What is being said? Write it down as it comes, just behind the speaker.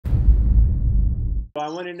I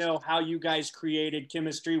want to know how you guys created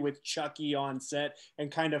chemistry with Chucky on set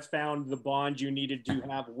and kind of found the bond you needed to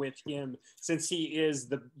have with him, since he is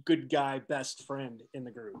the good guy best friend in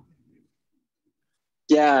the group.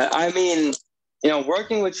 Yeah, I mean,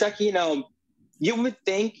 working with Chucky, you would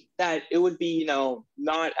think that it would be,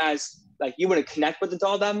 not as, like, you wouldn't connect with the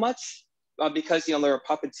doll that much because, there are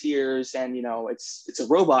puppeteers and, it's a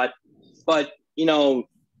robot. But,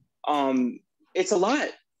 it's a lot.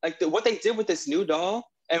 Like what they did with this new doll,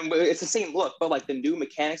 and it's the same look, but like the new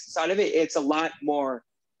mechanics inside of it, it's a lot more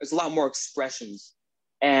expressions.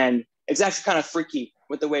 And it's actually kind of freaky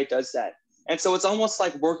with the way it does that. And so it's almost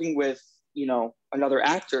like working with, another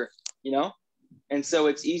actor, And so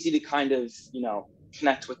it's easy to kind of,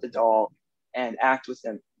 connect with the doll and act with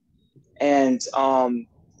him. And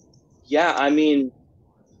yeah, I mean,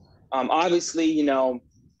 obviously,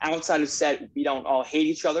 outside of set, we don't all hate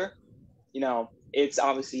each other. It's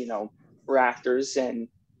obviously, we're actors, and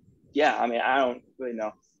yeah, I mean, I don't really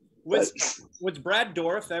know. Was Brad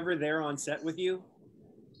Dourif ever there on set with you?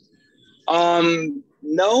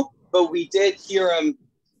 No, but we did hear him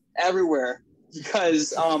everywhere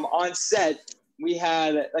because on set we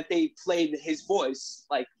had, like, they played his voice,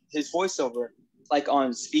 like his voiceover, like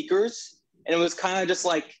on speakers, and it was kind of just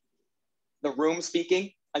like the room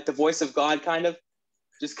speaking, like the voice of God, kind of,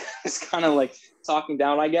 just kind of like talking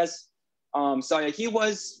down, I guess. So yeah, he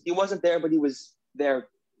wasn't there, but he was there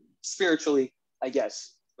spiritually, I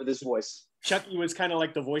guess, with his voice. Chucky was kind of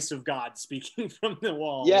like the voice of God speaking from the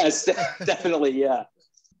wall. Yes, definitely, yeah.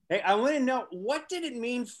 Hey, I want to know, what did it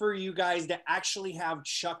mean for you guys to actually have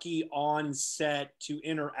Chucky on set to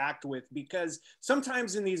interact with? Because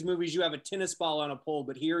sometimes in these movies you have a tennis ball on a pole,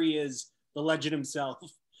 but here he is, the legend himself.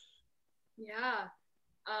 Yeah,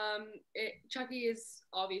 Chucky is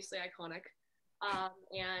obviously iconic.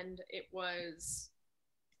 And it was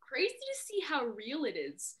crazy to see how real it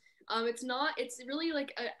is. It's really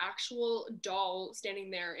like an actual doll standing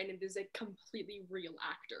there, and it is a completely real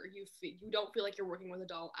actor. You don't feel like you're working with a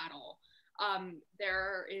doll at all.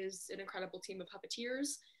 There is an incredible team of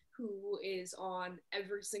puppeteers who is on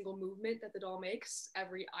every single movement that the doll makes,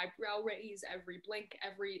 every eyebrow raise, every blink,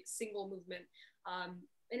 every single movement. And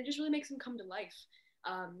it just really makes him come to life.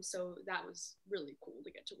 So that was really cool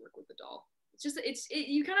to get to work with the doll.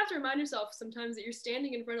 You kind of have to remind yourself sometimes that you're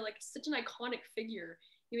standing in front of like such an iconic figure.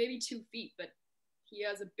 He may be 2 feet, but he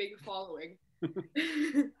has a big following.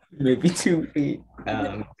 Maybe 2 feet.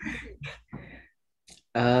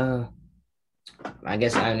 I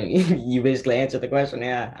guess you basically answered the question.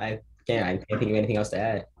 Yeah, I can't think of anything else to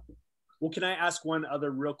add. Well, can I ask one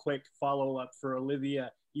other real quick follow-up for Alyvia?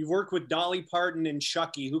 You've worked with Dolly Parton and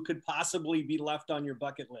Chucky. Who could possibly be left on your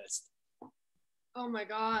bucket list? Oh my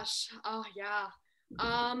gosh. Oh yeah.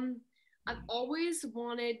 I've always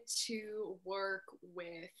wanted to work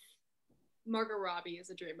with Margot Robbie. Is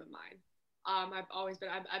a dream of mine. I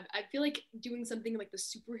feel like doing something like the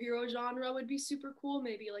superhero genre would be super cool.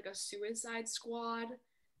 Maybe like a Suicide Squad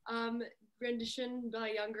rendition by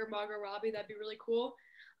younger Margot Robbie. That'd be really cool.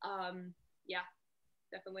 Yeah,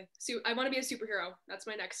 definitely. I want to be a superhero. That's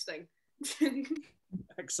my next thing.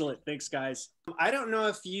 Excellent. Thanks, guys. I don't know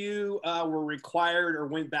if you were required or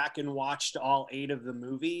went back and watched all 8 of the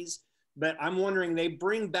movies, but I'm wondering, they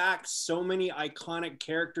bring back so many iconic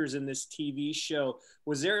characters in this TV show.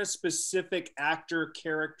 Was there a specific actor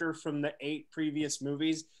character from the 8 previous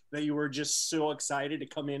movies that you were just so excited to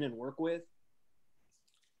come in and work with?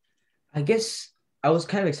 I guess I was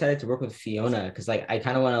kind of excited to work with Fiona because, like, I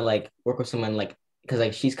kind of want to like work with someone like, because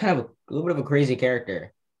like she's kind of a little bit of a crazy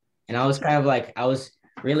character. And I was kind of like, I was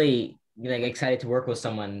really like excited to work with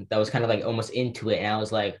someone that was kind of like almost into it. And I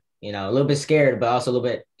was like, a little bit scared, but also a little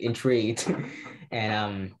bit intrigued.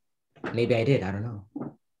 And maybe I did. I don't know.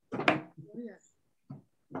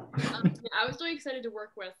 I was really excited to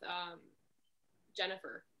work with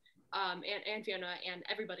Jennifer and Fiona and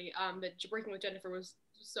everybody. But working with Jennifer was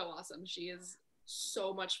so awesome. She is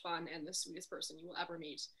so much fun and the sweetest person you will ever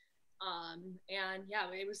meet. And yeah,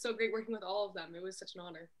 it was so great working with all of them. It was such an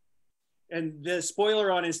honor. And the spoiler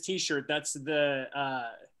on his t-shirt, that's the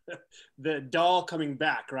doll coming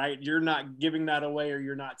back, right? You're not giving that away, or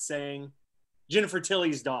you're not saying Jennifer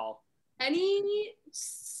Tilly's doll. Any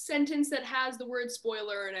sentence that has the word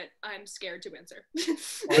spoiler in it, I'm scared to answer.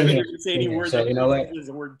 Or you can say any word so, that has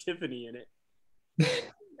the word Tiffany in it.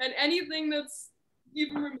 And anything that's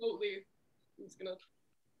even remotely, I'm just gonna.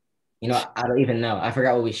 I don't even know. I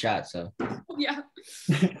forgot what we shot, so. Yeah.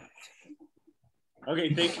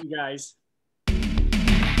 Okay, thank you guys.